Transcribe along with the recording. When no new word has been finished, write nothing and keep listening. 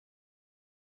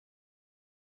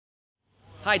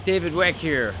Hi, David Weck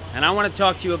here, and I want to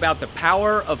talk to you about the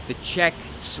power of the check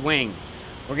swing.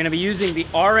 We're going to be using the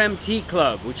RMT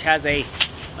Club, which has a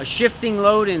shifting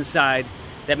load inside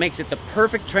that makes it the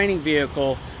perfect training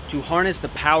vehicle to harness the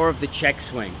power of the check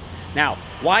swing. Now,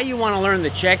 why you want to learn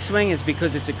the check swing is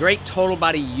because it's a great total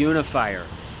body unifier.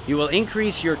 You will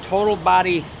increase your total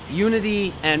body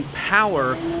unity and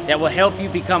power that will help you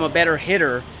become a better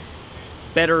hitter,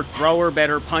 better thrower,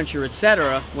 better puncher,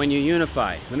 etc. when you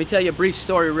unify. Let me tell you a brief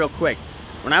story real quick.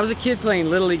 When I was a kid playing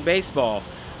Little League Baseball,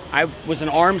 I was an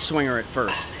arm swinger at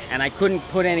first, and I couldn't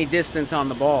put any distance on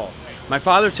the ball. My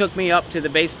father took me up to the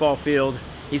baseball field.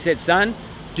 He said, "Son,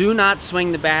 do not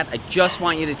swing the bat. I just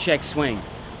want you to check swing."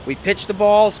 We pitched the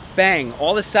balls, bang.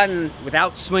 All of a sudden,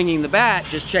 without swinging the bat,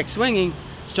 just check swinging,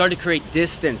 started to create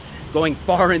distance, going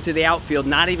far into the outfield,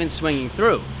 not even swinging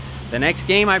through. The next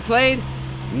game I played,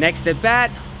 next at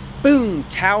bat, boom,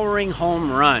 towering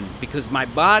home run, because my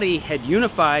body had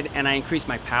unified and I increased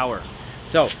my power.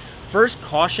 So first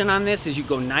caution on this is you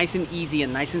go nice and easy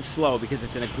and nice and slow, because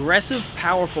it's an aggressive,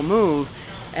 powerful move,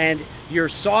 and your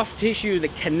soft tissue, the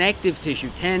connective tissue,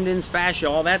 tendons, fascia,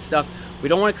 all that stuff, we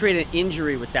don't want to create an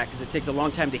injury with that because it takes a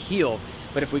long time to heal.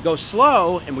 But if we go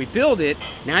slow and we build it,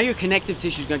 now your connective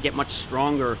tissue is going to get much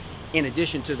stronger in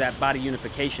addition to that body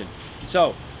unification.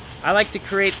 So I like to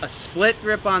create a split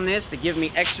grip on this to give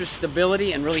me extra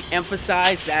stability and really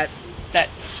emphasize that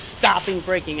stopping,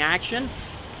 breaking action.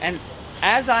 And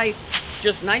as I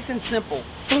just nice and simple,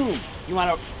 boom, you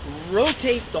want to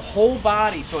rotate the whole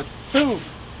body so it's boom,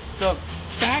 the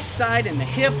backside and the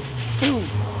hip, boom,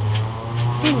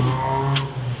 boom,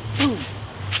 boom.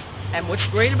 And what's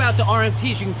great about the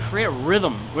RMT is you can create a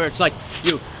rhythm where it's like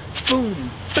you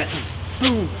boom, bang,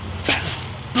 boom, bang,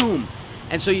 boom.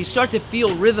 And so you start to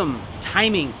feel rhythm,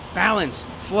 timing, balance,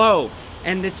 flow,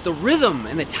 and it's the rhythm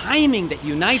and the timing that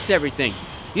unites everything.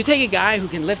 You take a guy who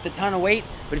can lift a ton of weight,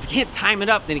 but if you can't time it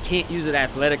up, then he can't use it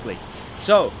athletically.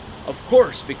 So, of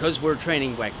course, because we're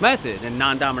training WeckMethod and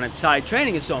non-dominant side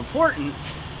training is so important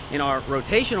in our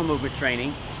rotational movement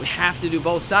training, we have to do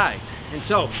both sides. And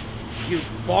so, you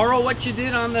borrow what you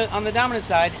did on the dominant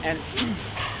side and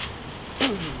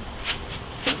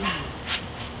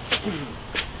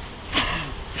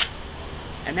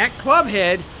and that club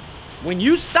head, when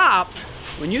you stop,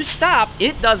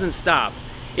 it doesn't stop.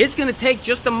 It's gonna take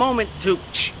just a moment to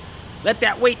let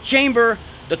that weight chamber.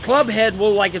 The club head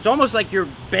will, it's almost like you're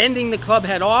bending the club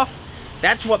head off.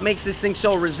 That's what makes this thing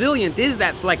so resilient, is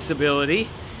that flexibility.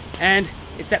 And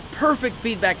it's that perfect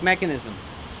feedback mechanism.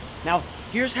 Now,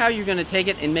 here's how you're gonna take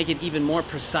it and make it even more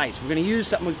precise. We're gonna use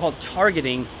something we call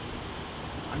targeting.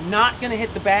 I'm not gonna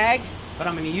hit the bag, but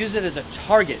I'm gonna use it as a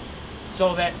target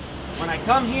so that when I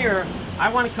come here, I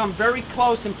want to come very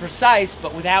close and precise,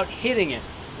 but without hitting it.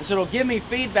 And so it'll give me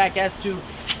feedback as to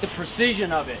the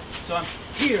precision of it. So I'm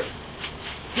here,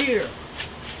 here,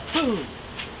 boom,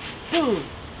 boom,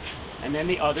 and then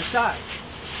the other side.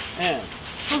 And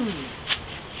boom,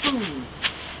 boom,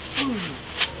 boom,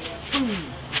 boom.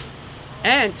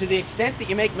 And to the extent that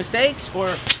you make mistakes or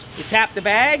you tap the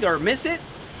bag or miss it,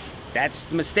 that's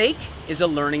the mistake is a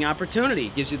learning opportunity.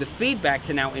 It gives you the feedback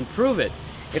to now improve it.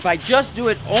 If I just do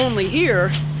it only here,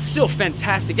 still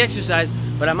fantastic exercise,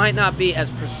 but I might not be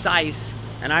as precise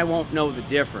and I won't know the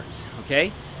difference,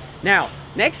 okay? Now,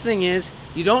 next thing is,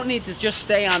 you don't need to just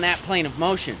stay on that plane of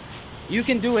motion. You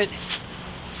can do it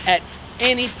at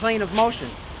any plane of motion.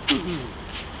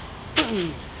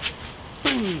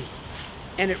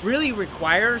 And it really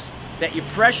requires that you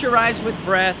pressurize with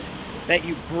breath, that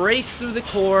you brace through the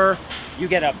core, you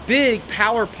get a big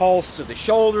power pulse, so the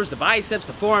shoulders, the biceps,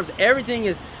 the forearms,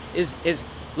 everything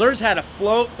learns how to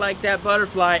float like that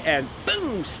butterfly and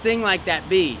boom, sting like that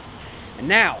bee. And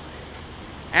now,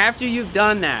 after you've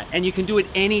done that, and you can do it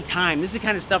anytime, this is the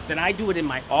kind of stuff that I do it in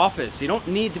my office. You don't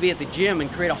need to be at the gym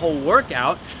and create a whole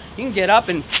workout. You can get up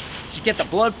and just get the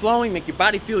blood flowing, make your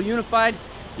body feel unified.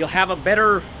 You'll have a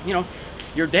better,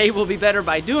 your day will be better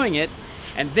by doing it.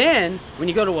 And then, when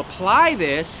you go to apply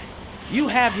this, you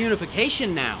have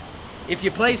unification now. If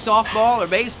you play softball or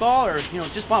baseball or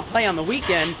just want to play on the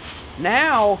weekend,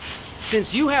 now,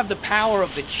 since you have the power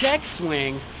of the check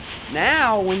swing,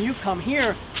 now when you come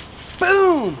here,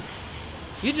 boom,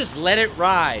 you just let it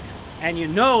ride. And you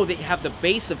know that you have the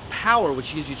base of power,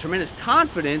 which gives you tremendous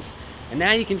confidence, and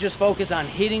now you can just focus on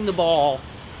hitting the ball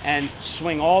and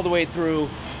swing all the way through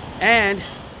and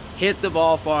hit the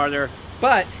ball farther.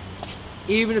 But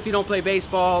even if you don't play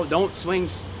baseball, don't swing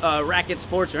racket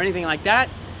sports or anything like that,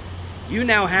 you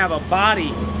now have a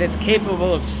body that's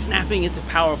capable of snapping into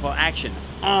powerful action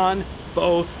on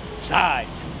both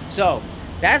sides. So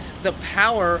That's the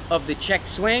power of the check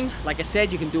swing. Like I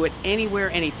said, you can do it anywhere,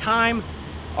 anytime.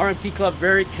 RMT Club,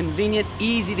 very convenient,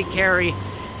 easy to carry,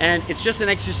 and it's just an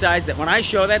exercise that when I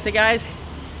show that to guys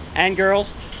and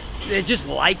girls, they just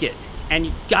like it. And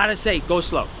you gotta say, go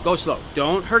slow, go slow.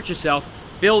 Don't hurt yourself,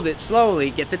 build it slowly,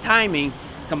 get the timing,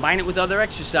 combine it with other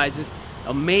exercises.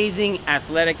 Amazing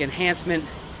athletic enhancement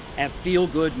and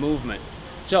feel-good movement.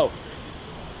 So,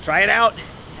 try it out,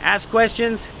 ask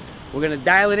questions. We're gonna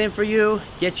dial it in for you,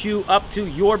 get you up to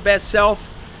your best self.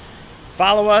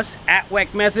 Follow us at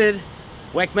WeckMethod,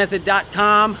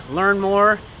 WeckMethod.com, learn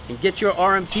more and get your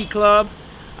RMT Club.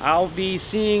 I'll be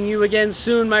seeing you again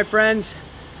soon, my friends.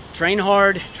 Train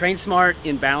hard, train smart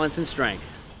in balance and strength.